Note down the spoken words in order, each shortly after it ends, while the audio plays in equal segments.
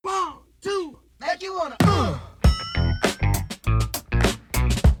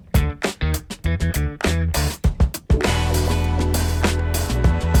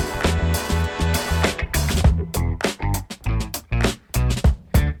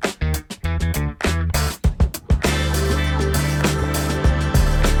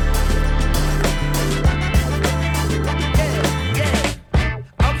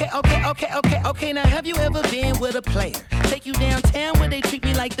Have you ever been with a player? Take you downtown where they treat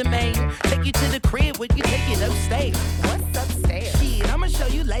me like the mayor. Take you to the crib where you take it upstairs. What's upstairs? Shit, I'ma show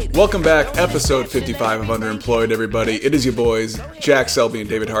you later. Welcome back, episode 55 of Underemployed, everybody. It is your boys, Jack Selby and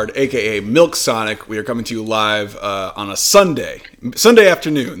David Hard, a.k.a. Milk Sonic. We are coming to you live on a Sunday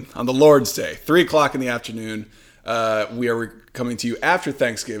afternoon, on the Lord's Day, 3 o'clock in the afternoon. We are coming to you after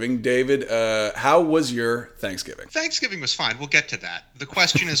Thanksgiving. David, how was your Thanksgiving? Thanksgiving was fine. We'll get to that. The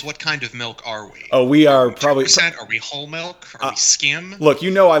question is, what kind of milk are we? Oh, we are probably... 2%? Are we whole milk? Are we skim? Look,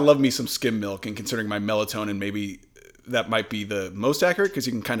 you know I love me some skim milk, and considering my melatonin, maybe that might be the most accurate, because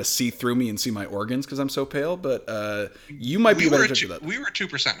you can kind of see through me and see my organs because I'm so pale, but you might be a better judge of that. We were a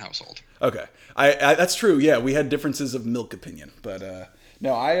 2% household. Okay. I that's true, yeah. We had differences of milk opinion, but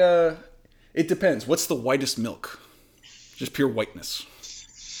no, it depends. What's the whitest milk? Just pure whiteness.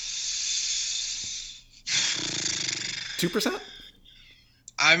 2%?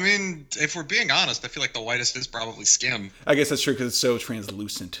 I mean, if we're being honest, I feel like the whitest is probably skim. I guess that's true because it's so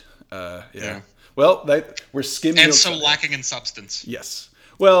translucent. Yeah. Well, we're skim and milk so lacking in substance. Yes.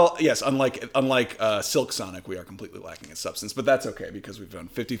 Well, yes. Unlike Silk Sonic, we are completely lacking in substance, but that's okay because we've done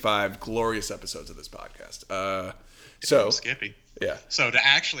 55 glorious episodes of this podcast. Skippy. Yeah. So to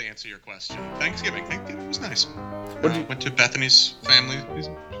actually answer your question, Thanksgiving was nice. Went to Bethany's family's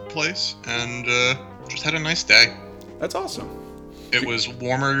place and just had a nice day. That's awesome. It was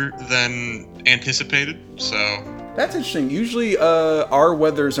warmer than anticipated, so... That's interesting. Usually our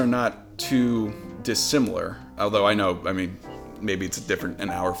weathers are not too dissimilar, although I mean, maybe it's an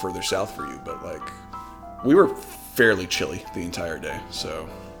hour further south for you, but like, we were fairly chilly the entire day, so...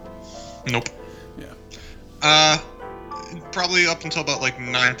 Nope. Yeah. Probably up until about like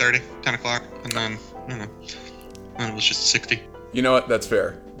 9:30, 10 o'clock, and then, then it was just 60. You know what? That's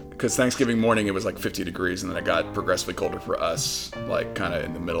fair. Because Thanksgiving morning it was like 50 degrees, and then it got progressively colder for us, like kind of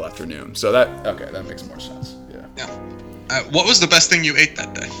in the middle afternoon. So that makes more sense. Yeah. What was the best thing you ate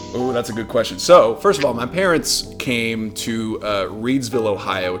that day? Oh, that's a good question. So, first of all, my parents came to Reedsville,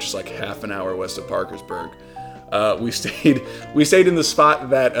 Ohio, which is like half an hour west of Parkersburg. We stayed in the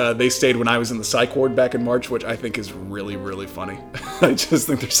spot that they stayed when I was in the psych ward back in March, which I think is really, really funny. I just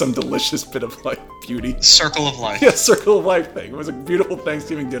think there's some delicious bit of like beauty. Circle of life. Yeah, circle of life thing. It was a beautiful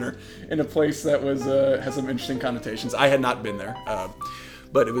Thanksgiving dinner in a place that was has some interesting connotations. I had not been there,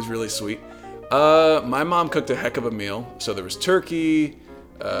 but it was really sweet. My mom cooked a heck of a meal. So there was turkey,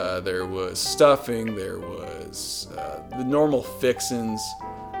 there was stuffing, there was the normal fixins.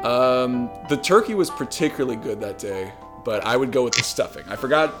 The turkey was particularly good that day, but I would go with the stuffing. I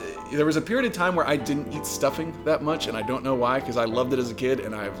forgot, there was a period of time where I didn't eat stuffing that much, and I don't know why, because I loved it as a kid,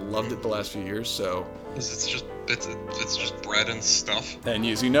 and I've loved it the last few years, so... It's just bread and stuff. And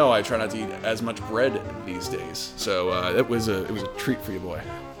as you know, I try not to eat as much bread these days, so it was a treat for you, boy.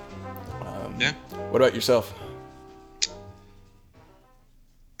 Yeah. What about yourself?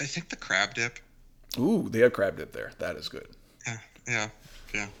 I think the crab dip. Ooh, they have crab dip there. That is good. Yeah.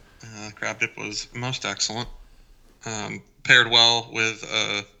 Crab dip was most excellent. Paired well with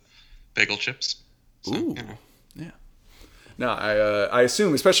bagel chips. So, ooh, yeah. No, I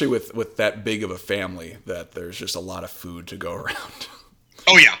assume, especially with that big of a family, that there's just a lot of food to go around.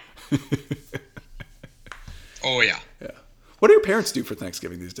 Oh yeah. Oh yeah. Yeah. What do your parents do for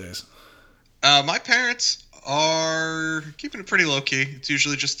Thanksgiving these days? My parents are keeping it pretty low key. It's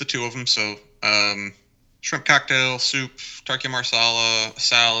usually just the two of them. So. Shrimp cocktail, soup, turkey marsala, a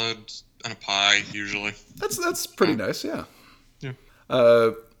salad, and a pie, usually. That's pretty nice, yeah.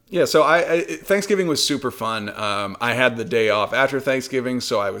 Yeah. So Thanksgiving was super fun. I had the day off after Thanksgiving,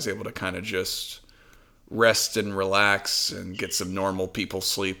 so I was able to kind of just rest and relax and get some normal people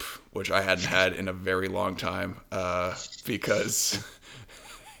sleep, which I hadn't had in a very long time, because,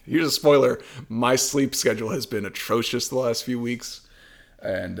 here's a spoiler, my sleep schedule has been atrocious the last few weeks,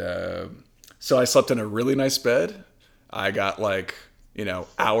 and... So I slept in a really nice bed. I got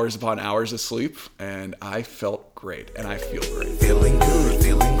hours upon hours of sleep, and I felt great, and I feel great. Feeling good,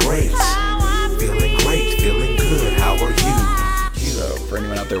 feeling great. Feeling great, feeling good. How are you? So for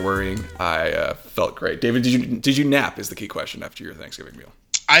anyone out there worrying, I felt great. David, did you nap is the key question after your Thanksgiving meal?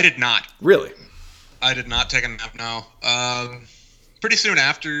 I did not. Really? I did not take a nap, no. Pretty soon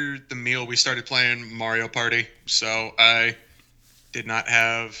after the meal, we started playing Mario Party, so I did not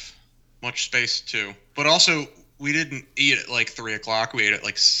have... much space too, but also we didn't eat at like 3 o'clock. We ate at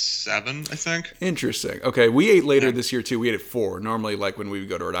like 7, I think. Interesting. Okay, we ate later this year too. We ate at 4. Normally, like when we would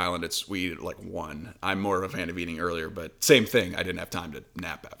go to Rhode Island, we eat at like 1. I'm more of a fan of eating earlier, but same thing. I didn't have time to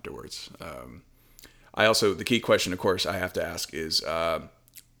nap afterwards. The key question, of course, I have to ask is,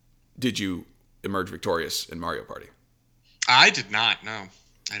 did you emerge victorious in Mario Party? I did not. No.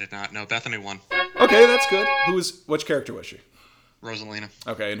 I did not know. Bethany won. Okay, that's good. Which character was she? Rosalina.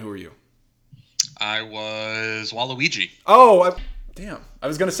 Okay, and who are you? I was Waluigi. Oh, damn. I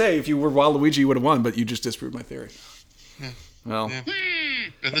was going to say, if you were Waluigi, you would have won, but you just disproved my theory. Yeah. Well. Yeah.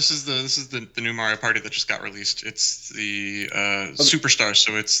 And this is the new Mario Party that just got released. It's the Superstar,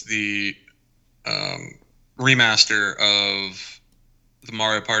 so it's the remaster of the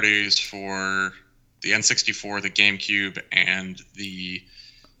Mario parties for the N64, the GameCube, and the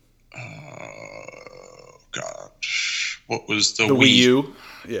what was the Wii U?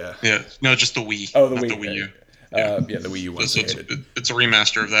 Yeah. Yeah, no, just the Wii. Oh, the not Wii. the Wii U. Yeah, the Wii U one. So it's a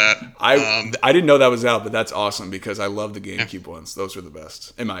remaster of that. I didn't know that was out, but that's awesome because I love the GameCube ones. Those are the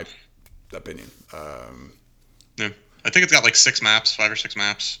best, in my opinion. Yeah. I think it's got like 5 or 6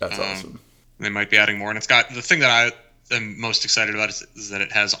 maps. That's awesome. They might be adding more, and it's got the thing that I am most excited about is that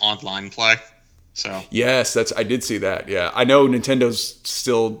it has online play. So yes, I did see that. Yeah, I know Nintendo's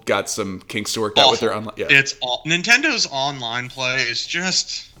still got some kinks to work out with their online. Yeah, Nintendo's online play is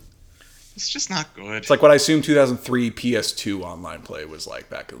just. It's just not good. It's like what I assume 2003 PS2 online play was like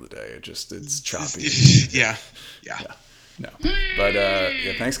back in the day. It's choppy. Yeah. No. But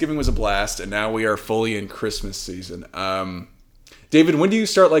Thanksgiving was a blast, and now we are fully in Christmas season. David, when do you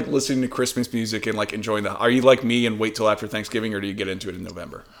start like listening to Christmas music and like enjoying Are you like me and wait till after Thanksgiving, or do you get into it in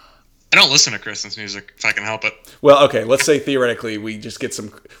November? I don't listen to Christmas music if I can help it. Well, okay, let's say theoretically we just get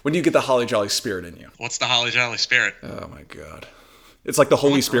some. When do you get the holly jolly spirit in you? What's the holly jolly spirit? Oh my God. It's like the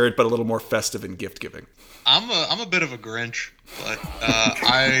Holy Spirit, but a little more festive and gift giving. I'm a bit of a Grinch, but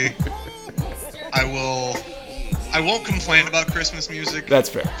I won't complain about Christmas music. That's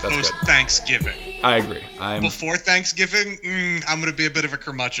fair. That's post good. Thanksgiving. I agree. Before Thanksgiving, I'm gonna be a bit of a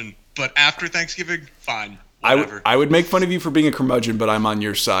curmudgeon, but after Thanksgiving, fine. Whatever. I would make fun of you for being a curmudgeon, but I'm on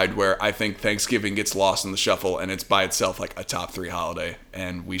your side where I think Thanksgiving gets lost in the shuffle and it's by itself like a top 3 holiday,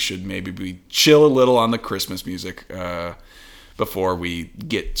 and we should maybe chill a little on the Christmas music. Before we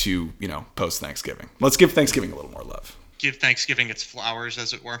get to, post Thanksgiving. Let's give Thanksgiving a little more love. Give Thanksgiving its flowers,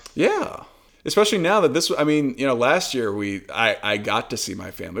 as it were. Yeah. Especially now that last year I got to see my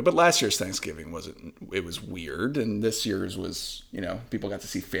family, but last year's Thanksgiving it was weird, and this year's was, people got to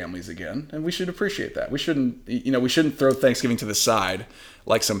see families again, and we should appreciate that. We shouldn't throw Thanksgiving to the side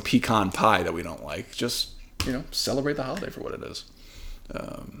like some pecan pie that we don't like. Just, celebrate the holiday for what it is.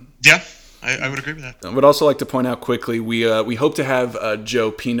 Yeah. I would agree with that. I would also like to point out quickly, we hope to have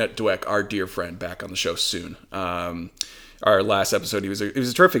Joe Peanut Dweck, our dear friend, back on the show soon. Our last episode, he was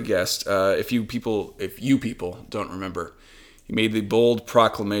a terrific guest. If you people don't remember, he made the bold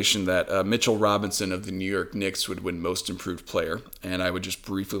proclamation that Mitchell Robinson of the New York Knicks would win Most Improved Player. And I would just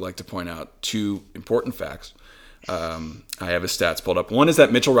briefly like to point out 2 important facts. I have his stats pulled up. One is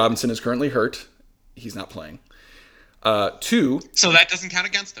that Mitchell Robinson is currently hurt. He's not playing. 2. So that doesn't count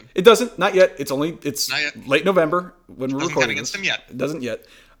against him. It doesn't. Not yet. It's not yet. Late November when we're Doesn't recording count against him yet. It doesn't yet.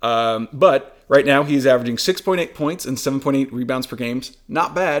 But right now he's averaging 6.8 points and 7.8 rebounds per game.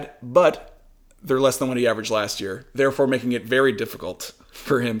 Not bad, but they're less than what he averaged last year. Therefore, making it very difficult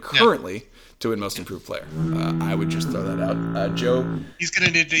for him currently to win Most Improved Player. I would just throw that out. Joe, he's gonna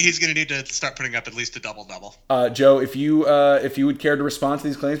need to start putting up at least a double-double. Joe, if you would care to respond to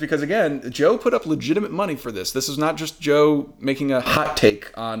these claims, because again, Joe put up legitimate money for this. This is not just Joe making a hot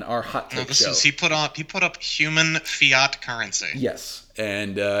take on our hot take show. He put up human fiat currency. Yes,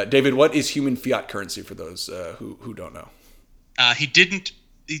 and David, what is human fiat currency for those who don't know? He didn't.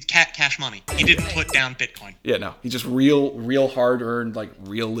 Cash money. He didn't put down Bitcoin. Yeah, no. He just real hard-earned, like,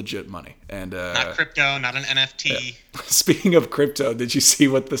 real legit money. And not crypto, not an NFT. Yeah. Speaking of crypto, did you see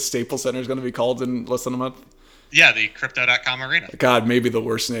what the Staples Center is going to be called in less than a month? Yeah, the Crypto.com Arena. God, maybe the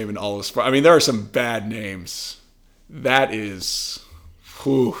worst name in all of sport. I mean, there are some bad names. That is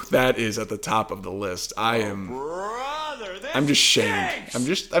at the top of the list. I'm just shamed.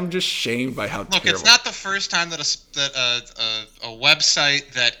 I'm just shamed by how terrible. It's not the first time that a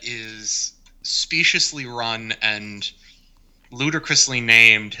website that is speciously run and ludicrously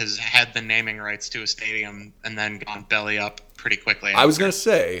named has had the naming rights to a stadium and then gone belly up pretty quickly. I was going to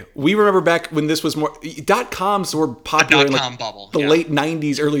say, we remember back when this was more .coms were popular in like bubble. The late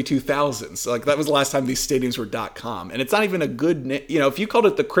 90s, early 2000s. Like that was the last time these stadiums were .com, and it's not even a good name. If you called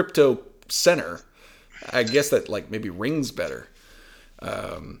it the Crypto Center, I guess that like maybe rings better.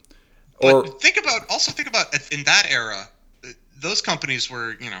 Or think about in that era, those companies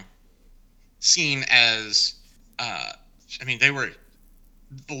were seen as they were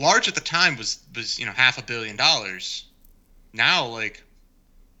large at the time was $500 million. Now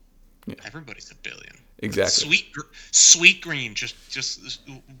everybody's $1 billion. Exactly. Sweet Green just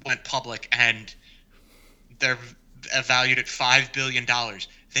went public and they're valued at $5 billion.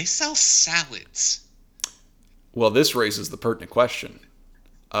 They sell salads. Well, this raises the pertinent question.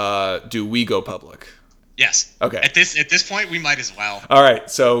 Do we go public? Yes. Okay. At this point, we might as well. All right.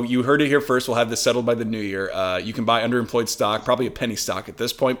 So you heard it here first. We'll have this settled by the new year. You can buy underemployed stock, probably a penny stock at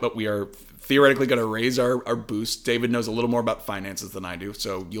this point, but we are theoretically going to raise our boost. David knows a little more about finances than I do,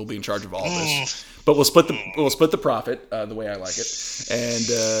 so you'll be in charge of all of this. But we'll split the profit the way I like it. And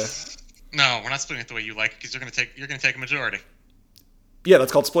no, we're not splitting it the way you like it because you're going to take a majority. Yeah,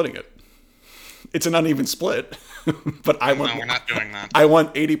 that's called splitting it. It's an uneven split, but No, we're not doing that. I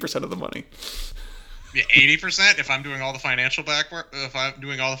want 80% of the money. Yeah, 80% if I'm doing all the financial if I'm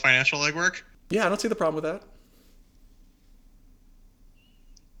doing all the financial legwork. Yeah, I don't see the problem with that.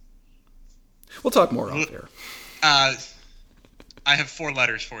 We'll talk more off air. I have 4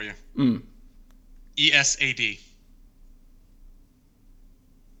 letters for you. ESAD.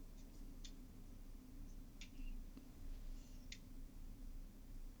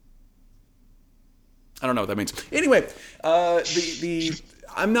 I don't know what that means. Anyway,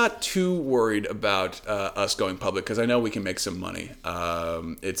 I'm not too worried about us going public because I know we can make some money.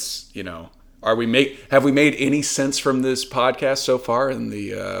 It's have we made any sense from this podcast so far in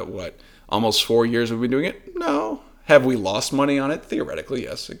the almost 4 years we've been doing it? No. Have we lost money on it? Theoretically,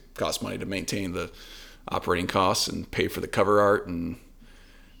 yes. It costs money to maintain the operating costs and pay for the cover art and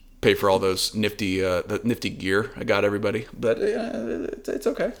pay for all those nifty gear I got everybody. But it's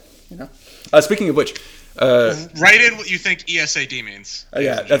okay. Speaking of which, write in what you think ESAD means.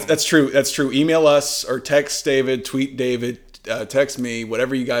 Yeah, that's true. That's true. Email us or text David, tweet David, text me,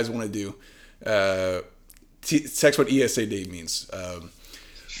 whatever you guys want to do. Text what ESAD means.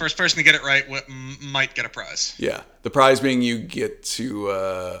 First person to get it right might get a prize. Yeah, the prize being you get to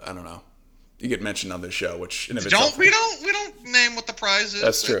I don't know. You get mentioned on this show, which in of itself, we don't name what the prize is.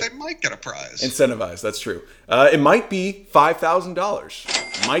 That's true. They might get a prize. Incentivized. That's true. It might be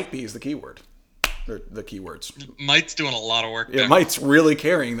 $5,000. Might be is the key word. Or the keywords. Might's doing a lot of work. Yeah, there. Might's really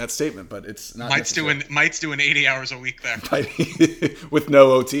carrying that statement, but it's not. Might's doing 80 hours a week there with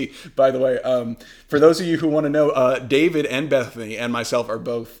no OT. By the way, for those of you who want to know, David and Bethany and myself are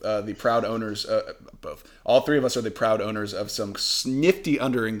both the proud owners. All three of us are the proud owners of some nifty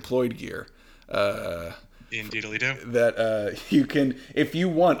underemployed gear. Indeedly do. That you can, if you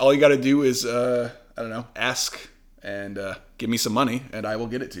want, all you got to do is ask and give me some money, and I will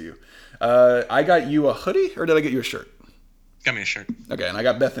get it to you. I got you a hoodie, or did I get you a shirt? Got me a shirt. Okay, and I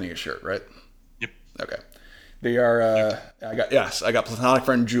got Bethany a shirt, right? Yep. Okay. They are. I got platonic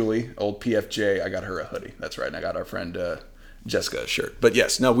friend Julie, old PFJ. I got her a hoodie. That's right. And I got our friend Jessica a shirt. But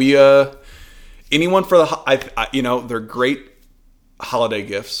yes, no, we. Anyone for the, they're great holiday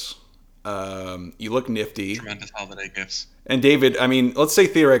gifts. You look nifty. Tremendous holiday gifts. And David, I mean, let's say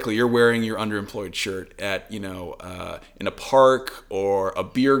theoretically you're wearing your underemployed shirt at, in a park or a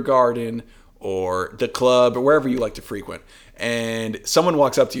beer garden or the club or wherever you like to frequent. And someone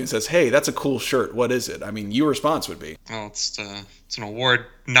walks up to you and says, "Hey, that's a cool shirt. What is it?" I mean, your response would be, "Well, it's an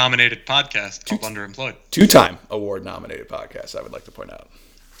award-nominated podcast called Underemployed." 2-time award-nominated podcast, I would like to point out.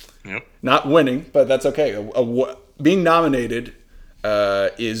 Yep. Not winning, but that's okay. Being nominated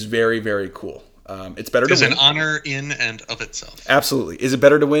is very, very cool. It's better to win. It's an honor in and of itself. Absolutely. Is it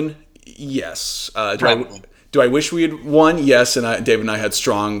better to win? Yes. Probably. Do I wish we had won? Yes. And Dave and I had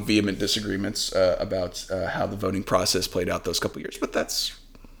strong, vehement disagreements about how the voting process played out those couple years. But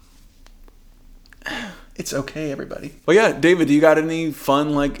it's okay, everybody. Well, yeah, David, do you got anything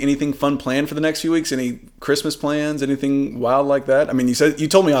fun planned for the next few weeks? Any Christmas plans? Anything wild like that? I mean, you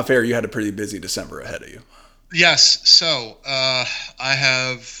told me off air you had a pretty busy December ahead of you. Yes. So I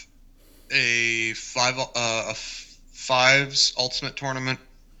have a fives ultimate tournament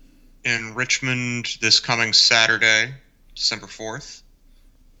in Richmond this coming Saturday, December 4th.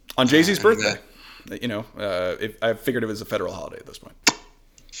 On Jay-Z's birthday. I figured it was a federal holiday at this point.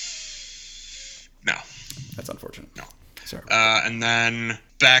 No. That's unfortunate. No. Sorry. And then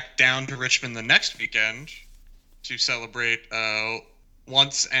back down to Richmond the next weekend to celebrate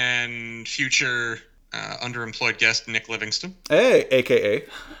once and future underemployed guest Nick Livingston. Hey, a.k.a.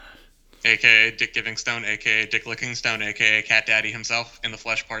 Dick Givingstone, a.k.a. Dick Lickingstone, a.k.a. Cat Daddy himself, in the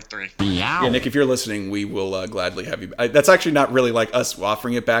flesh part 3. Yeah, Nick, if you're listening, we will gladly have you. That's actually not really like us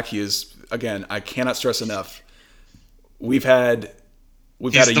offering it back. He is, again, I cannot stress enough. He's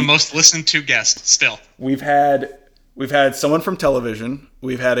the most listened to guest still. We've had someone from television.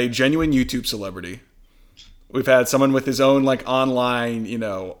 We've had a genuine YouTube celebrity. We've had someone with his own online,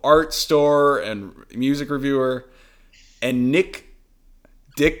 art store and music reviewer. And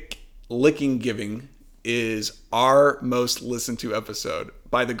Dick Licking Giving is our most listened to episode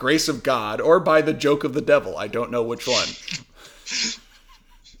by the grace of God or by the joke of the devil. I don't know which one.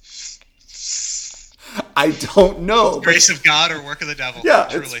 I don't know. Grace of God or work of the devil. Yeah,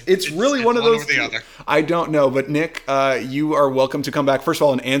 truly. it's really one of those. Or the other. I don't know, but Nick, you are welcome to come back. First of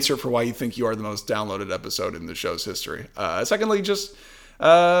all, and answer for why you think you are the most downloaded episode in the show's history. Secondly, just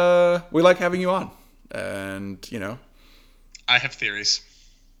we like having you on, and I have theories.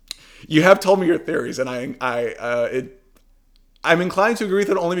 You have told me your theories, and I'm inclined to agree with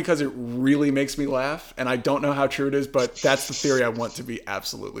it only because it really makes me laugh, and I don't know how true it is, but that's the theory I want to be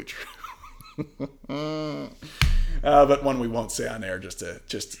absolutely true. But one we won't say on air just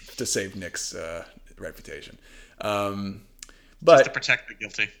to save Nick's reputation. But just to protect the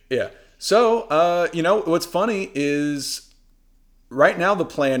guilty. Yeah. So what's funny is right now the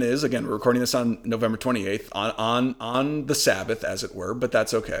plan is, again, we're recording this on November 28th on the Sabbath, as it were, but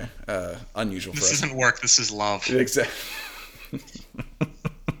that's okay. Unusual for us. This isn't work. This is love. Exactly.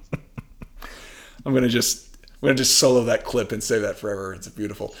 I'm gonna just solo that clip and say that forever. It's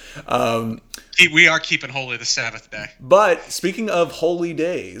beautiful. We are keeping holy the Sabbath day. But speaking of holy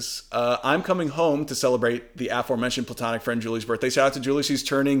days, I'm coming home to celebrate the aforementioned platonic friend Julie's birthday. Shout out to Julie. She's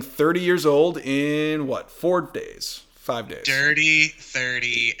turning 30 years old in 5 days. Dirty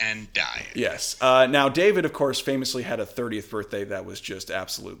 30 and dying. Yes. Now, David, of course, famously had a 30th birthday that was just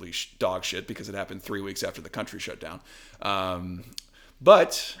absolutely dog shit because it happened 3 weeks after the country shut down.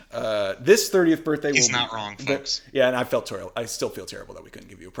 But this 30th birthday... He's not wrong, folks. Yeah, and I still feel terrible that we couldn't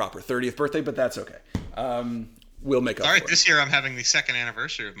give you a proper 30th birthday, but that's okay. We'll make up for it. This year I'm having the second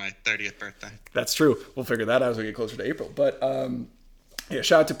anniversary of my 30th birthday. That's true. We'll figure that out as we get closer to April. But... yeah,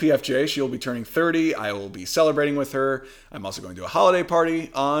 shout out to PFJ. She'll be turning 30. I will be celebrating with her. I'm also going to a holiday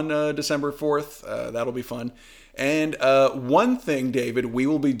party on December 4th. That'll be fun. And one thing, David,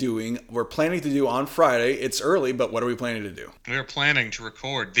 we're planning to do on Friday. It's early, but what are we planning to do? We are planning to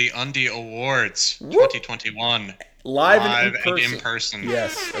record the Undie Awards 2021. Live and in person.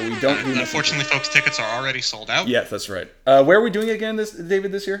 Yes. We don't do unfortunately, folks, tickets are already sold out. Yes, that's right. Where are we doing it again,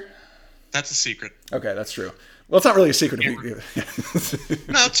 David, this year? That's a secret. Okay, that's true. Well, it's not really a secret.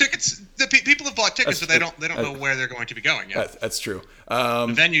 No, tickets. People have bought tickets, but they don't know where they're going to be going yet. That's true.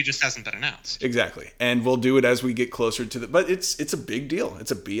 The venue just hasn't been announced. Exactly, and we'll do it as we get closer to but it's a big deal.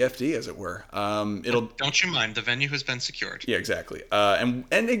 It's a BFD, as it were. Don't you mind? The venue has been secured. Yeah, exactly. And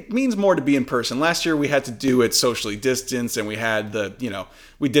it means more to be in person. Last year we had to do it socially distanced, and we had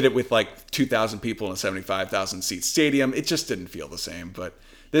we did it with like 2,000 people in a 75,000 seat stadium. It just didn't feel the same, but.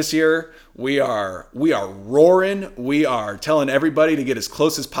 This year, we are roaring. We are telling everybody to get as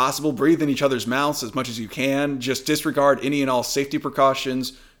close as possible, breathe in each other's mouths as much as you can. Just disregard any and all safety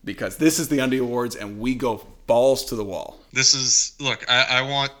precautions because this is the Undie Awards and we go balls to the wall. I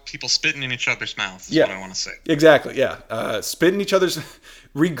want people spitting in each other's mouths is what I want to say. Exactly, yeah. Spit in each other's...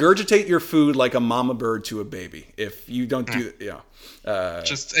 Regurgitate your food like a mama bird to a baby. If you don't do that,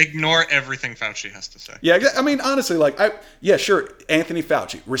 just ignore everything Fauci has to say. Yeah, I mean, honestly, sure, Anthony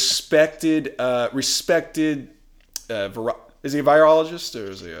Fauci, respected, is he a virologist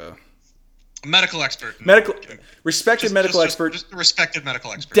or is he a... medical expert. Respected medical expert. Just a respected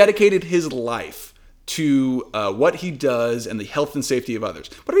medical expert. Dedicated his life to what he does and the health and safety of others.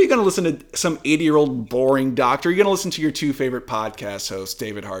 But are you going to listen to some 80-year-old boring doctor? Are you going to listen to your two favorite podcast hosts,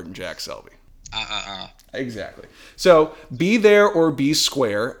 David Hart and Jack Selby? Exactly. So be there or be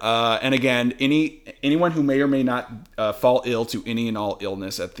square. And again, anyone who may or may not fall ill to any and all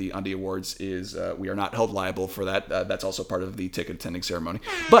illness at the Undie Awards we are not held liable for that. That's also part of the ticket attending ceremony.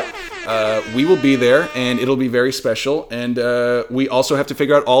 But we will be there, and it'll be very special. And we also have to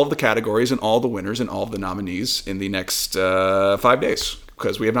figure out all of the categories and all the winners and all of the nominees in the next 5 days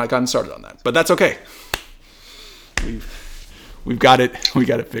because we have not gotten started on that. But that's okay. We've got it. We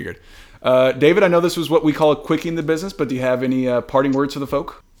got it figured. David, I know this was what we call a quickie in the business, but do you have any parting words for the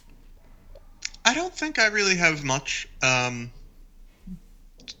folk? I don't think I really have much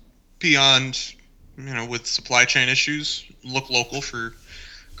beyond, with supply chain issues, look local for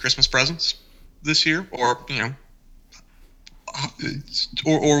Christmas presents this year or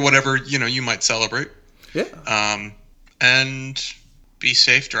whatever, you might celebrate. Yeah. And be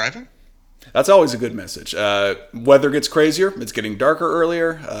safe driving. That's always a good message. Weather gets crazier. It's getting darker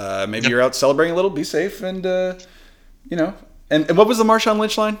earlier. Maybe you're out celebrating a little. Be safe and, And what was the Marshawn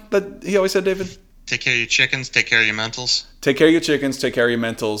Lynch line that he always said, David? Take care of your chickens. Take care of your mentals. Take care of your chickens. Take care of your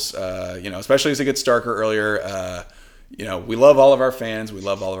mentals. Especially as it gets darker earlier. We love all of our fans. We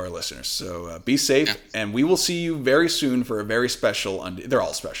love all of our listeners. So be safe, and we will see you very soon for a very special they're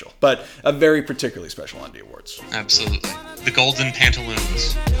all special, but a very particularly special Undie Awards. Absolutely. The Golden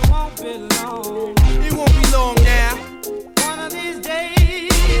Pantaloons. It won't be long now. One of these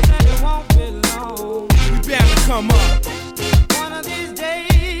days, and it won't be long. We bound to come up. One of these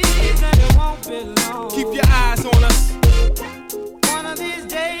days, and it won't be Keep your eyes on us. One of these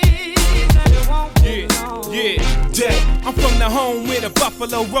days, and it won't be long. Yeah. I'm from the home where the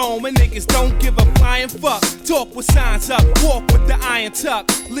buffalo roam, and niggas don't give a flying fuck. Talk with signs up, walk with the iron tuck.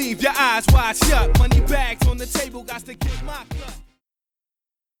 Leave your eyes wide shut. Money bags on the table, got to get my cut.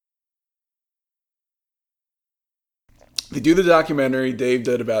 They do the documentary. Dave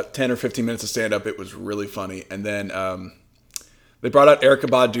did about 10 or 15 minutes of stand-up. It was really funny. And then they brought out Erykah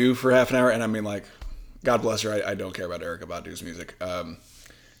Badu for half an hour. And I mean, like, God bless her. I don't care about Erykah Badu's music. So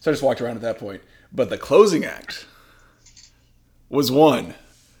I just walked around at that point. But the closing act was one.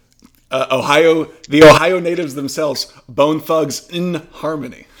 The Ohio natives themselves, Bone Thugs in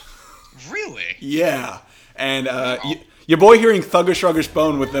Harmony. Really? Yeah. And your boy hearing Thuggish Ruggish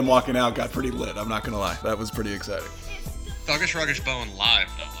Bone with them walking out got pretty lit. I'm not going to lie. That was pretty exciting. Thuggish Ruggish Bone live,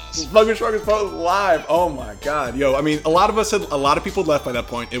 no less. Thuggish Ruggish Bone live. Oh my God. Yo, I mean, a lot of people left by that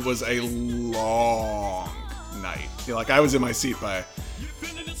point. It was a long night. You know, like I was in my seat by,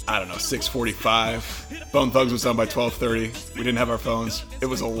 I don't know, 6:45. Bone Thugs was done by 12:30. We didn't have our phones. It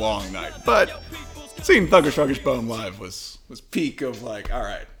was a long night. But seeing Thuggish Ruggish Bone live was peak of like, all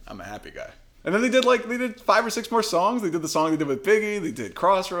right, I'm a happy guy. And then they did 5 or 6 more songs. They did the song they did with Biggie. They did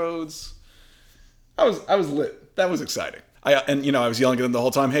Crossroads. I was lit. That was exciting. I was yelling at them the whole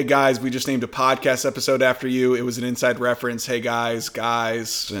time. Hey guys, we just named a podcast episode after you. It was an inside reference. Hey guys,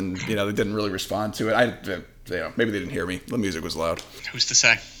 and they didn't really respond to it. Maybe they didn't hear me. The music was loud. Who's to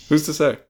say? Who's to say?